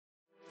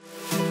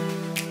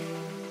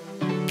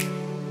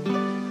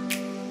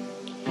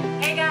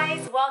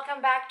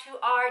welcome back to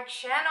our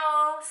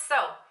channel. So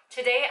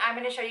today I'm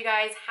going to show you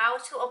guys how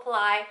to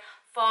apply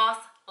false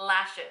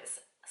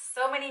lashes.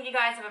 So many of you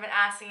guys have been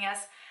asking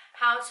us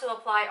how to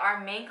apply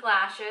our mink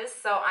lashes,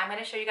 so I'm going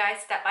to show you guys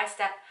step by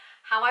step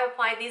how I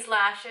apply these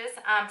lashes.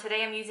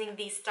 Today I'm using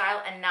the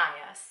style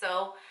Anaya,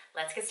 so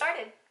let's get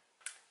started.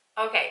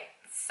 Okay,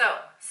 so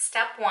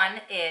step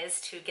one is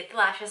to get the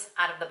lashes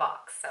out of the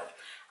box. So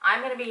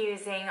I'm going to be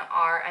using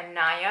our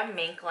Anaya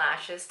mink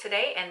lashes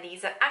today, and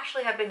these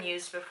actually have been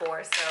used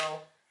before, so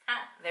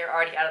they're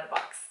already out of the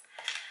box.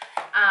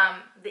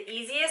 The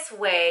easiest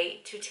way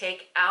to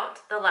take out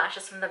the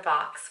lashes from the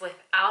box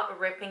without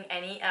ripping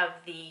any of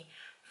the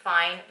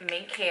fine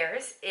mink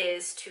hairs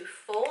is to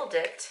fold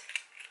it.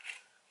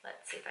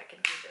 Let's see if I can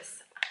do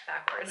this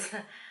backwards.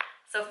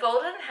 So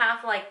fold it in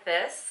half like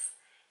this,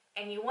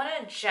 and you want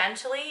to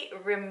gently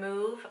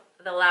remove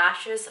the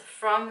lashes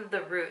from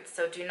the roots.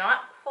 So do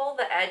not pull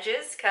the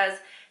edges because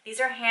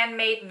these are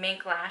handmade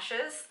mink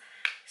lashes.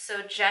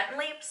 So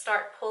gently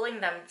start pulling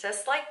them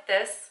just like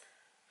this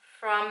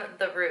from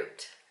the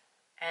root.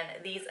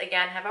 And these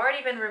again have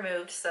already been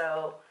removed,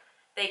 so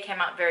they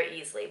came out very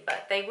easily,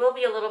 but they will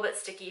be a little bit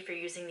sticky if you're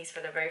using these for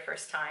the very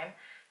first time.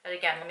 But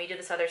again, let me do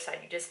this other side.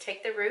 You just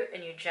take the root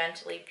and you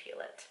gently peel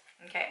it,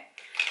 okay?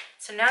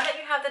 So now that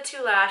you have the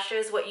two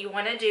lashes, what you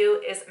want to do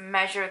is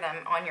measure them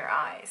on your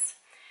eyes.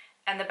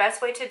 And the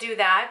best way to do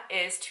that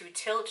is to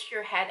tilt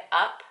your head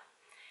up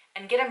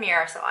and get a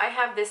mirror. So I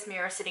have this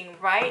mirror sitting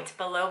right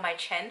below my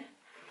chin,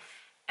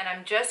 and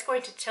I'm just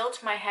going to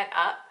tilt my head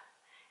up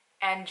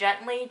and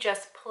gently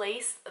just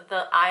place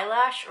the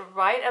eyelash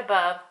right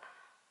above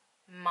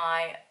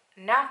my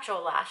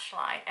natural lash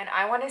line. And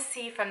I want to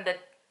see from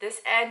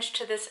this edge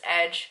to this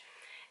edge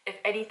if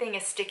anything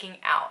is sticking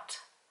out.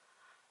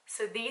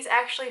 So these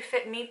actually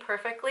fit me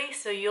perfectly,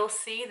 so you'll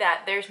see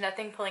that there's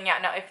nothing pulling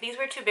out. Now, if these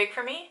were too big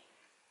for me,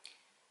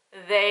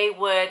 they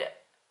would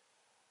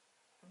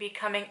be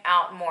coming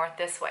out more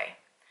this way.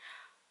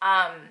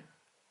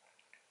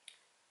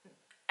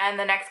 And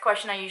the next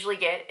question I usually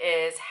get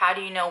is, how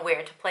do you know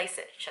where to place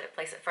it? Should I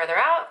place it further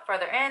out,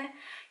 further in?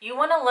 You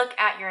want to look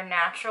at your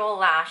natural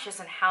lashes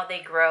and how they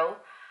grow.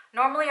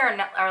 Normally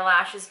our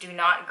lashes do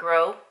not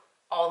grow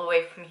all the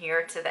way from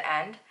here to the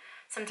end.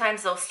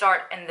 Sometimes they'll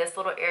start in this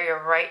little area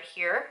right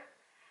here.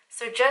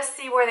 So just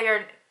see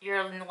where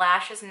your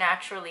lashes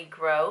naturally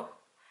grow,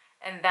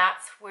 and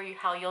that's where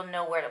how you'll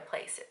know where to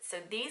place it. So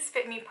these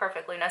fit me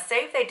perfectly. Now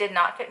say if they did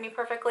not fit me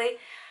perfectly,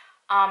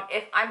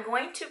 if I'm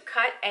going to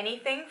cut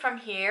anything from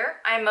here,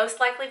 I'm most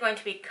likely going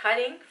to be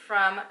cutting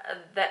from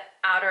the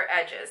outer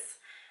edges.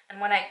 And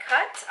when I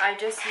cut, I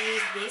just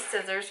use these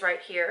scissors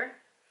right here.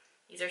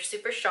 These are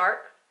super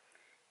sharp.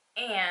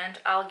 And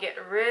I'll get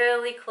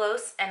really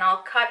close and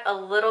I'll cut a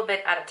little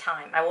bit at a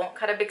time. I won't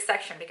cut a big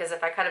section, because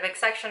if I cut a big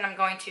section, I'm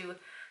going to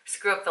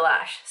screw up the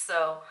lash.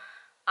 So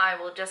I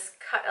will just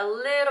cut a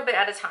little bit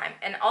at a time.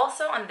 And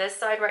also on this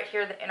side right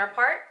here, the inner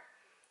part,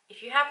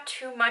 if you have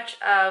too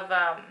much of,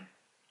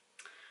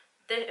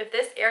 if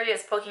this area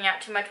is poking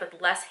out too much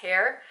with less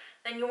hair,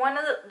 then you want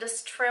to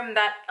just trim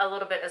that a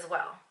little bit as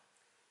well.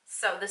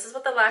 So this is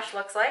what the lash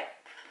looks like.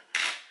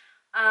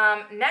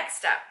 Next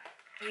step,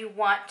 you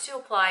want to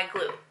apply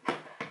glue.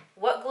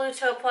 What glue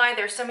to apply?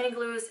 There's so many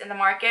glues in the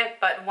market,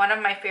 but one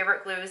of my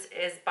favorite glues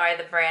is by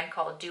the brand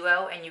called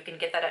Duo, and you can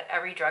get that at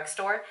every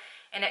drugstore.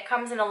 And it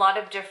comes in a lot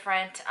of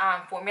different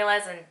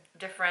formulas and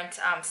different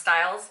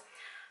styles.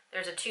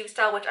 There's a tube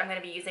style, which I'm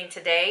going to be using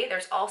today.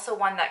 There's also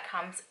one that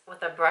comes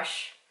with a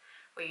brush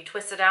where you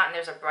twist it out and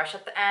there's a brush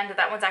at the end.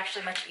 That one's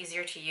actually much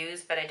easier to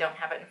use, but I don't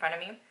have it in front of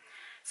me.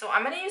 So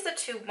I'm going to use the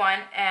tube one,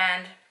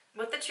 and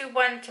with the tube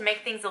one, to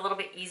make things a little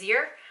bit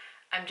easier,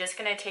 I'm just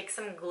going to take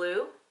some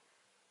glue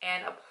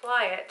and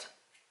apply it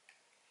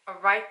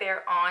right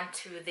there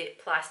onto the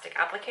plastic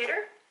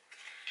applicator.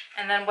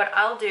 And then what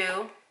I'll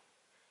do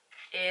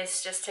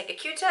is just take a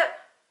Q-tip,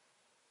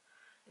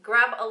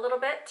 grab a little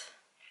bit,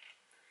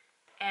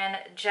 and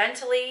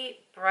gently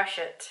brush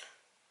it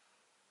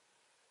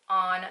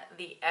on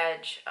the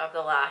edge of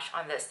the lash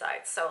on this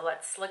side. So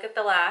let's look at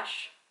the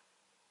lash,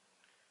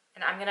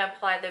 and I'm going to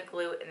apply the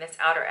glue in this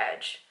outer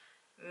edge.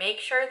 Make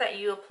sure that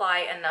you apply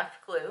enough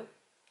glue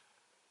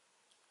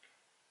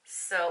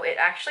so it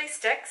actually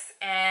sticks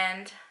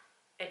and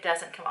it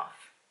doesn't come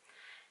off.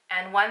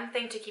 And one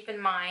thing to keep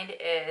in mind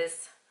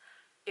is,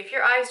 if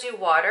your eyes do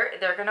water,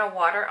 they're going to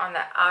water on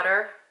the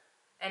outer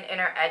and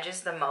inner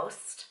edges the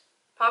most.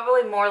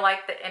 Probably more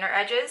like the inner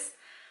edges.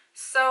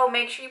 So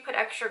make sure you put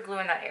extra glue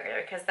in that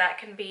area, because that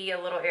can be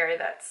a little area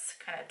that's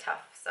kind of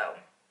tough. So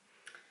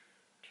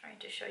I'm trying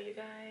to show you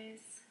guys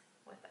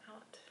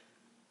without.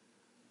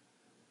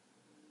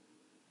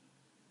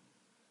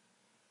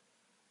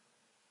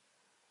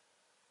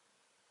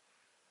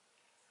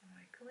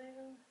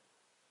 Glue.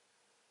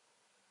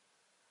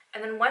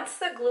 And then once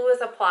the glue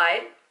is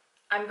applied,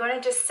 I'm going to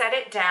just set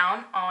it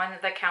down on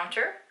the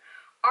counter.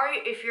 Or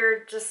if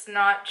you're just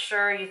not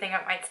sure, you think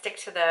it might stick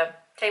to the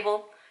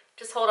table,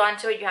 just hold on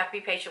to it. You have to be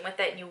patient with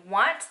it. And you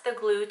want the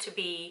glue to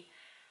be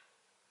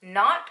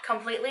not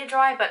completely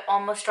dry, but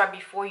almost dry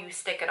before you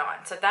stick it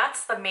on. So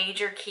that's the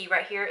major key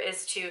right here,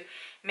 is to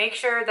make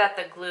sure that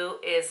the glue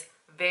is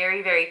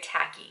very, very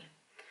tacky.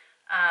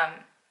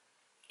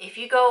 If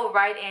you go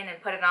right in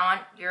and put it on,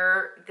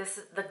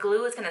 the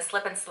glue is going to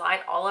slip and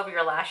slide all over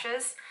your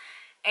lashes,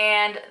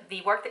 and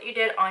the work that you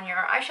did on your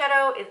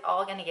eyeshadow is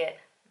all going to get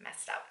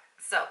messed up.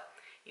 So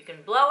you can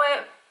blow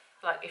it,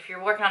 but if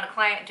you're working on a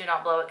client, do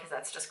not blow it because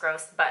that's just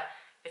gross. But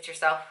if it's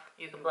yourself,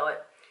 you can blow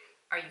it,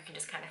 or you can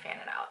just kind of fan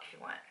it out if you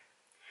want.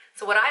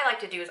 So what I like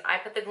to do is I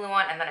put the glue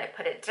on and then I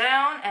put it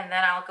down, and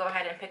then I'll go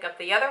ahead and pick up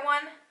the other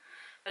one.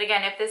 But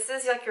again, if this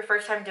is like your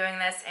first time doing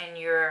this and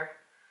you're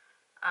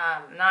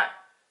not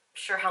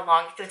sure how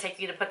long it's going to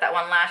take you to put that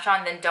one lash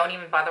on, then don't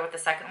even bother with the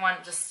second one.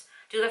 Just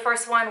do the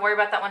first one, worry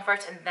about that one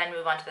first, and then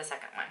move on to the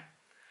second one.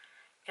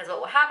 Because what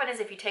will happen is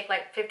if you take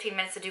like 15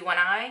 minutes to do one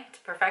eye to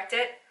perfect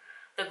it,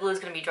 the glue is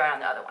going to be dry on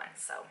the other one.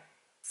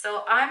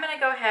 So I'm going to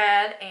go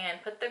ahead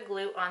and put the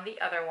glue on the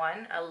other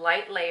one, a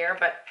light layer,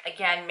 but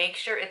again, make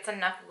sure it's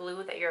enough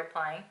glue that you're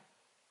applying.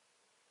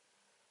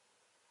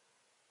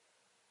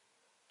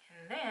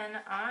 And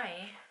then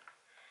I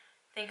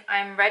think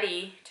I'm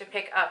ready to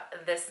pick up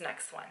this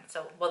next one.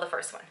 Well, the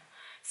first one.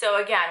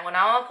 So again, when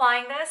I'm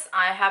applying this,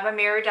 I have a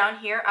mirror down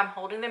here. I'm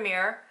holding the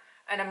mirror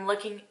and I'm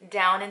looking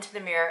down into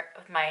the mirror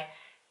with my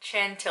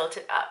chin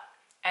tilted up.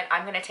 And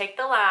I'm going to take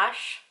the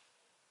lash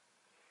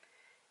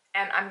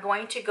and I'm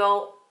going to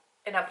go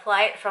and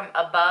apply it from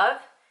above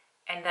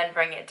and then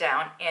bring it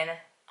down in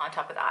on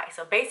top of the eye.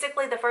 So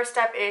basically the first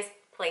step is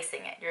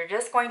placing it. You're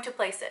just going to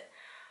place it.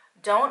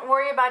 Don't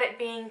worry about it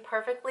being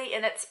perfectly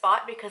in its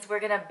spot because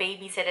we're going to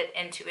babysit it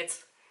into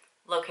its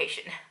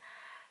location.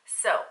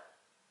 So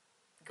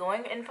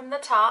going in from the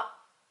top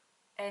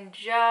and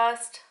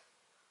just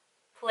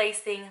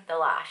placing the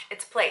lash.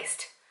 It's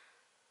placed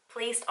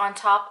on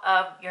top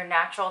of your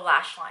natural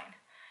lash line.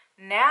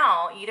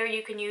 Now, either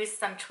you can use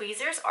some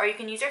tweezers or you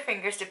can use your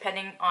fingers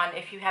depending on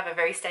if you have a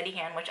very steady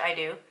hand, which I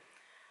do.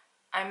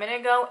 I'm going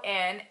to go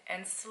in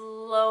and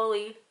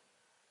slowly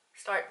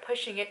start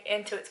pushing it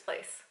into its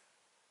place.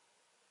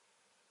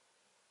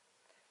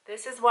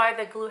 This is why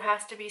the glue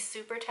has to be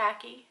super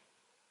tacky.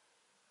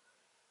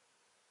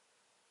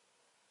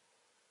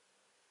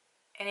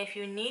 And if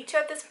you need to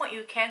at this point,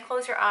 you can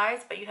close your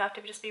eyes, but you have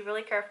to just be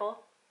really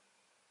careful.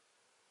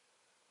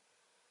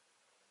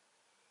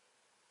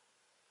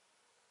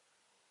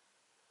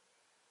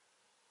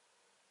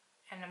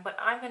 And then what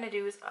I'm going to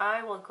do is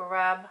I will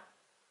grab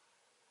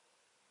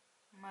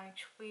my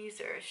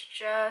tweezers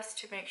just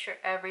to make sure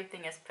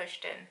everything is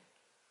pushed in.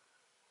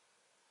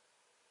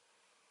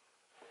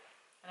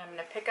 And I'm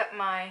going to pick up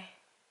my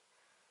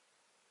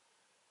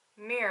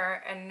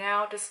mirror and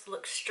now just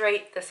look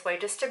straight this way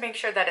just to make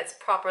sure that it's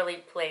properly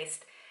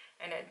placed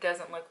and it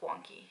doesn't look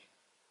wonky.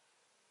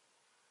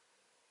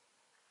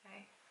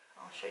 Okay,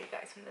 I'll show you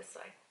guys from this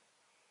side.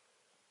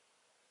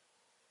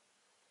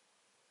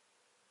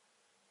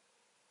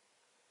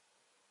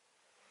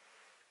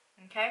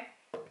 Okay,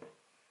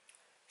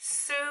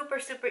 super,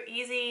 super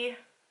easy.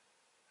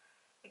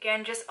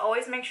 Again, just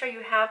always make sure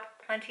you have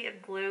plenty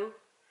of glue.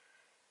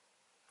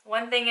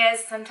 One thing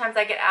is, sometimes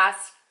I get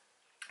asked,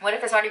 what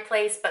if it's already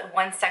placed but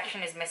one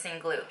section is missing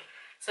glue?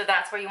 So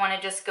that's where you want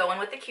to just go in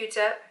with the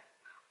Q-tip,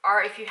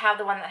 or if you have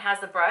the one that has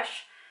the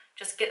brush,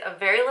 just get a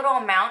very little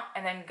amount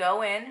and then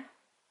go in,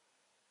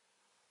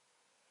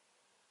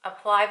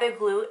 apply the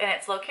glue in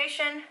its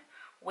location,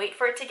 wait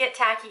for it to get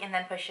tacky, and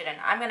then push it in.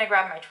 I'm going to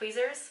grab my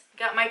tweezers.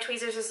 Got my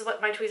tweezers. This is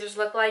what my tweezers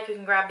look like. You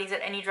can grab these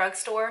at any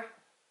drugstore.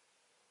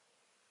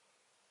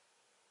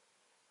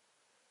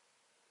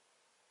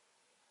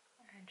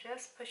 And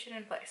just push it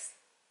in place.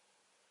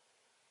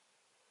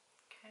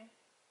 Okay.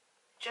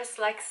 Just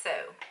like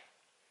so.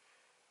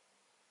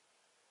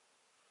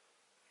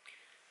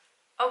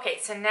 Okay,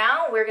 so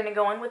now we're going to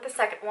go in with the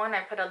second one.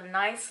 I put a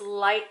nice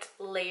light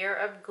layer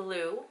of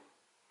glue.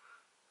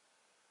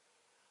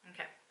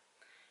 Okay.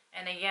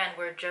 And again,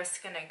 we're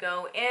just going to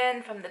go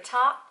in from the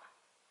top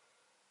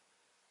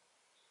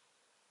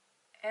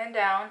and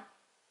down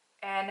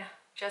and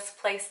just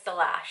place the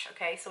lash.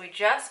 Okay, so we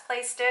just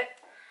placed it,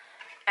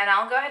 and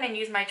I'll go ahead and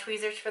use my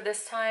tweezers for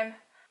this time.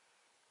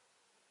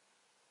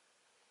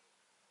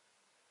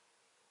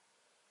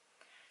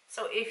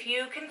 So if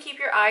you can keep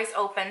your eyes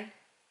open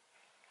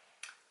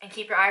and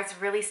keep your eyes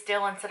really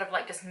still instead of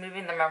like just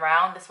moving them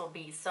around, this will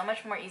be so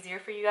much more easier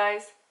for you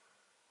guys.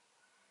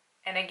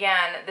 And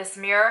again, this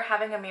mirror,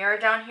 having a mirror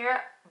down here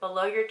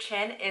below your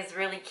chin is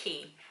really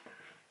key.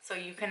 So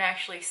you can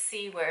actually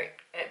see where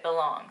it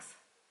belongs.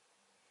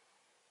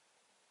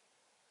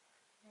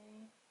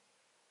 Okay.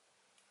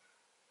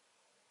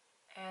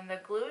 And the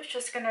glue is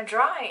just going to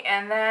dry,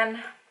 and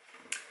then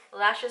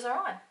lashes are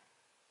on.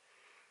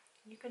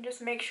 You can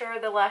just make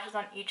sure the lashes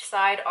on each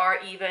side are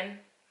even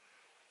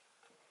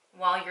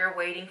while you're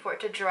waiting for it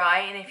to dry.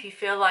 And if you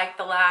feel like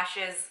the lash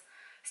is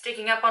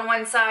sticking up on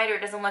one side or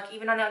it doesn't look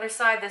even on the other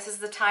side, this is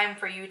the time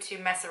for you to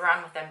mess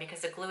around with them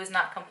because the glue is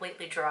not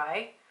completely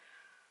dry.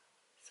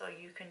 So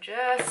you can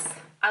just,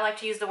 I like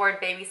to use the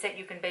word babysit.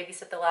 You can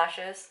babysit the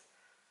lashes.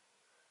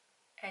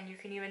 And you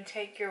can even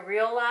take your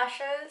real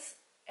lashes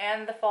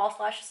and the false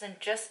lashes and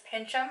just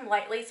pinch them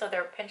lightly so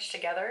they're pinched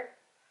together.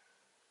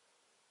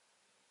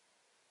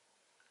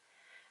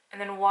 And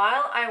then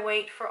while I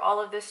wait for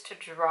all of this to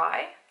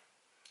dry,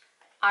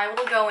 I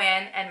will go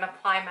in and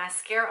apply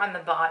mascara on the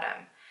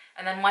bottom.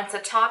 And then once the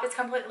top is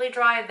completely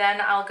dry,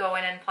 then I'll go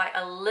in and apply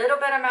a little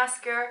bit of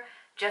mascara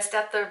just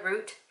at the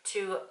root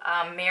to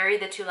marry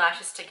the two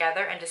lashes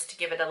together and just to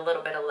give it a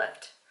little bit of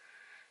lift.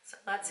 So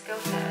let's go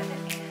ahead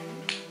and